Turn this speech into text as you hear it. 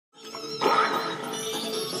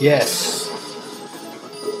Yes.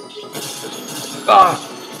 Ah!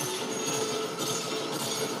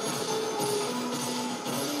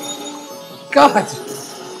 God!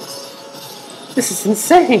 This is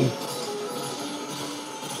insane!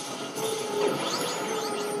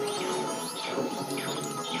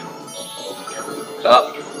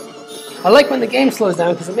 Oh! I like when the game slows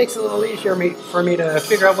down because it makes it a little easier for me to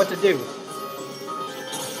figure out what to do.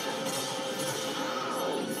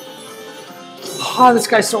 Oh, this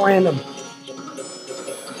guy's so random.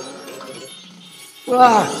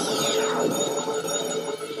 Ah.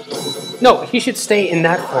 No, he should stay in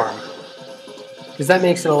that form. Because that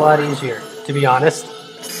makes it a lot easier, to be honest.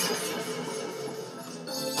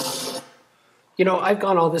 You know, I've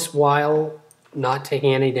gone all this while not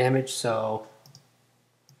taking any damage, so...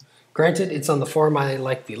 Granted, it's on the form I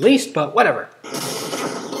like the least, but whatever.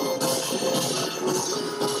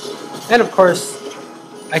 And of course,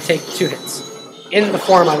 I take 2 hits. In the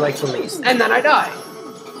form I like the least. And then I die.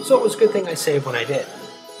 So it was a good thing I saved when I did.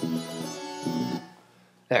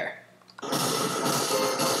 There.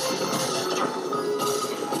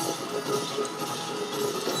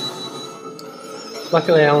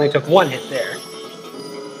 Luckily, I only took 1 hit there.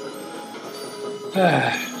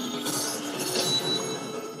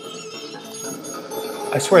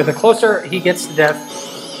 I swear, the closer he gets to death,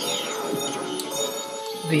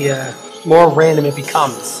 the more random it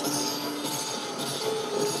becomes.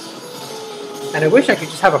 And I wish I could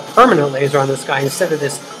just have a permanent laser on this guy instead of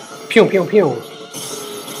this pew pew pew.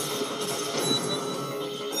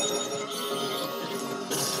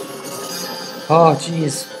 Oh,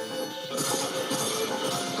 jeez.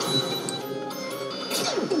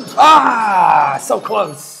 Ah, so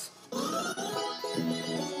close.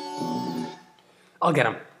 I'll get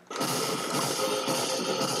him.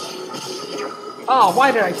 Oh,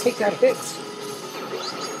 why did I take that hit?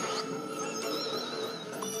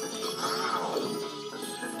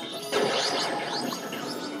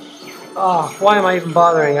 Oh, why am I even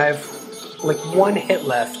bothering? I have like 1 hit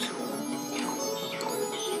left.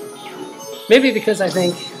 Maybe because I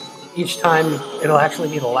think each time it'll actually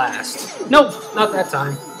be the last. Nope, not that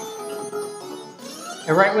time.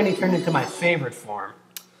 And right when he turned into my favorite form.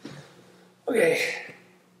 Okay,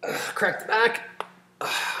 crack the back.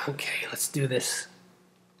 Okay, let's do this.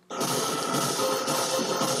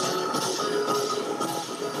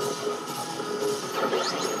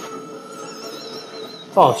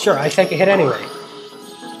 Oh, sure, I take a hit anyway.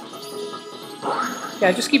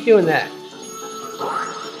 Yeah, just keep doing that.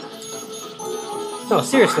 No,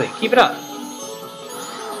 seriously, keep it up.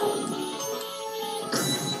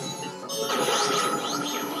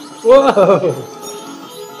 Whoa!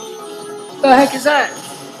 The heck is that?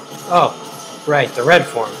 Oh, right, the red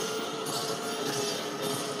form.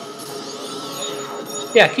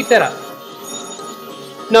 Yeah, keep that up.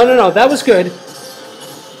 No, no, no, that was good.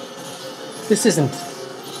 This isn't.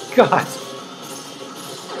 God.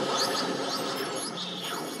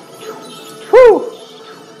 Whew!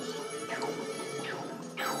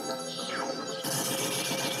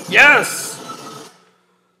 Yes!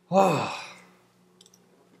 Oh.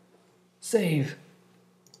 Save.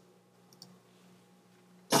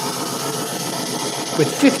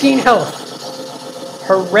 With 15 health.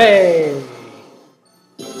 Hooray!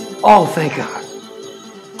 Oh, thank God.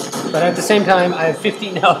 But at the same time, I have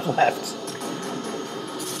 15 health left.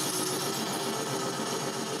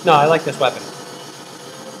 No, I like this weapon.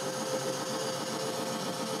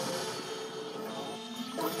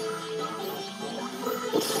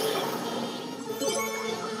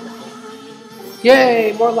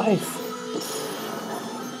 Yay, more life.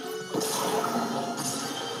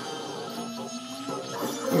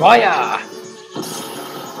 Vaya.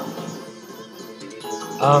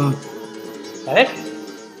 That it?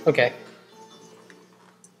 Okay.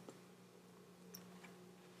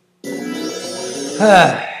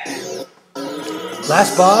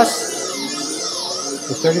 Last boss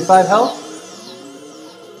with 35 health.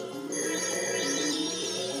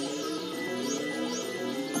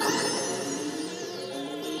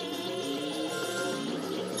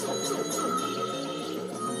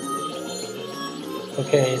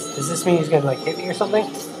 Okay, does this mean he's gonna like hit me or something?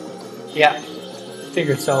 Yeah,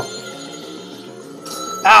 figured so.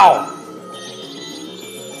 Ow!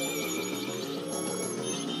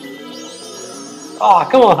 Aw,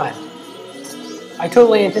 come on! I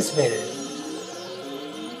totally anticipated it.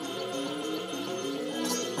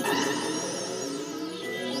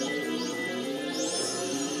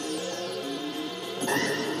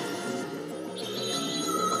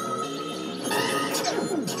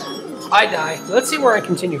 I die. Let's see where I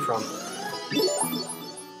continue from.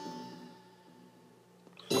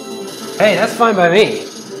 Hey, that's fine by me.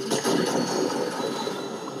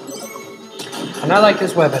 And I like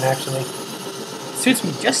this weapon, actually. Suits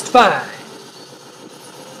me just fine.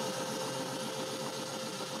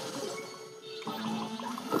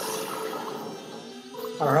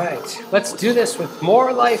 Alright, let's do this with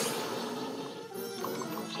more life.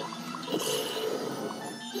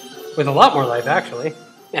 With a lot more life, actually.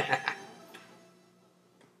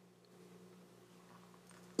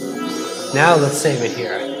 Now let's save it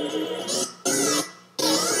here.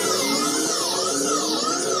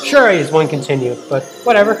 Sure, I use one continue, but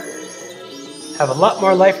whatever. Have a lot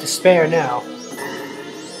more life to spare now.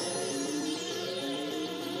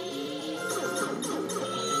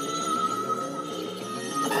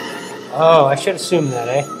 Oh, I should assume that,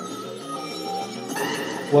 eh?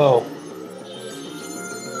 Whoa.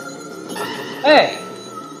 Hey!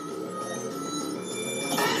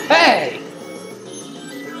 Hey!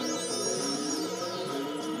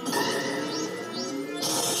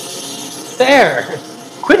 There!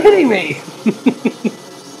 Quit hitting me!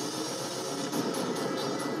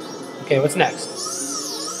 Okay, what's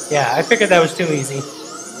next? Yeah, I figured that was too easy.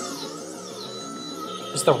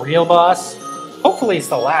 Just the real boss? Hopefully it's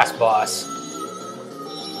the last boss.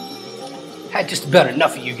 Had just about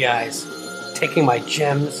enough of you guys. Taking my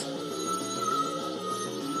gems.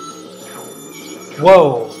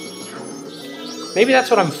 Whoa. Maybe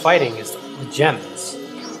that's what I'm fighting, is the gems.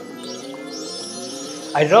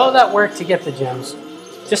 I did all that work to get the gems,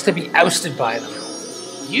 just to be ousted by them.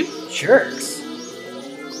 You jerks.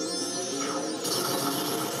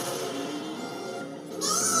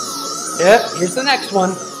 Yep, here's the next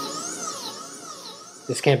one.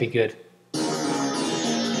 This can't be good.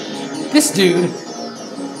 This dude,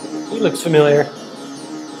 he looks familiar.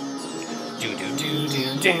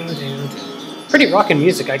 Do. Pretty rockin'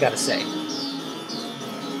 music, I gotta say.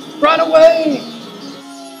 Run away!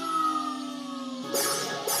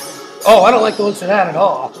 Oh, I don't like the looks of that at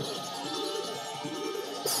all.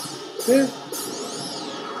 Yeah.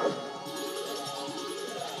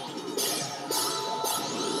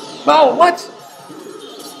 Oh, what?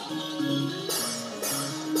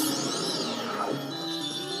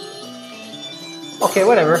 Okay,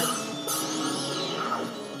 whatever.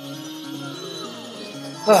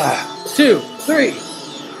 2, 3.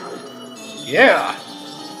 Yeah.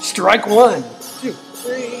 Strike 1, 2,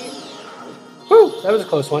 3. Whew, that was a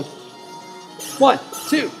close one. 1,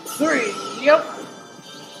 2, 3. Yep.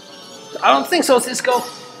 I don't think so, Cisco.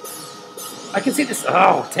 I can see this.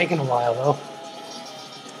 Oh, taking a while though.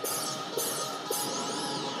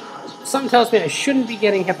 Something tells me I shouldn't be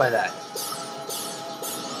getting hit by that.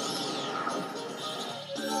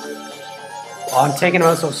 Oh, I'm taking him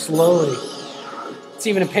out so slowly. It's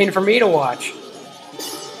even a pain for me to watch.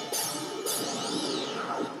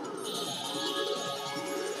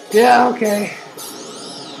 Yeah, okay.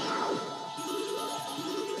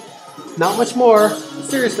 Not much more.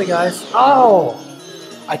 Seriously, guys. Oh!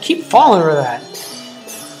 I keep falling for that.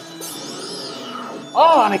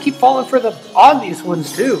 Oh, and I keep falling for the obvious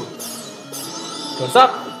ones, too. Goes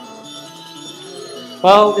up.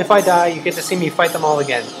 Well, if I die, you get to see me fight them all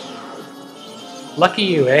again. Lucky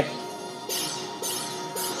you, eh?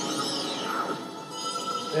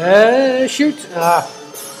 Shoot!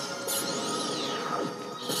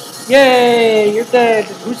 Yay! You're dead!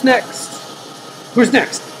 Who's next? Who's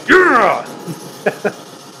next? Yeah!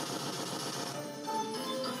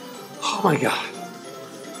 Oh my god.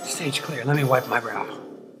 Stage clear. Let me wipe my brow.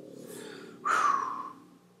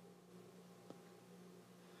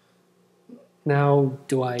 Now,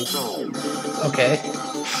 do I... Okay.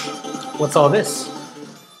 What's all this?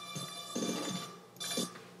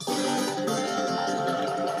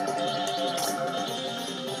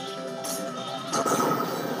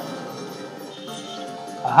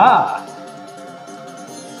 Aha!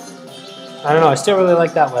 I don't know, I still really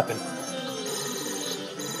like that weapon.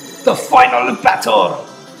 The final battle!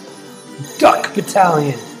 Duck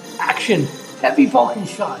Battalion. Action. Heavy Vulcan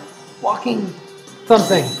shot. Walking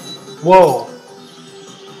something. Whoa.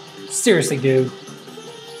 Seriously, dude.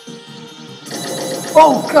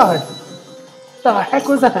 Oh, God. The heck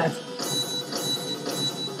was that?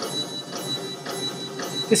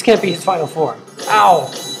 This can't be his final form. Ow.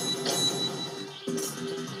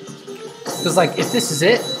 Because, like, if this is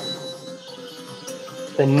it,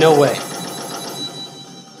 then no way.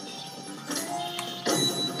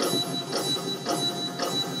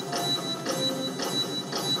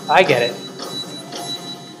 I get it.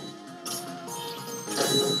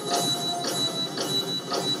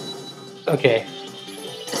 Okay.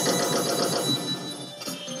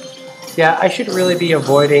 Yeah, I should really be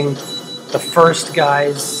avoiding the first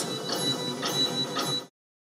guys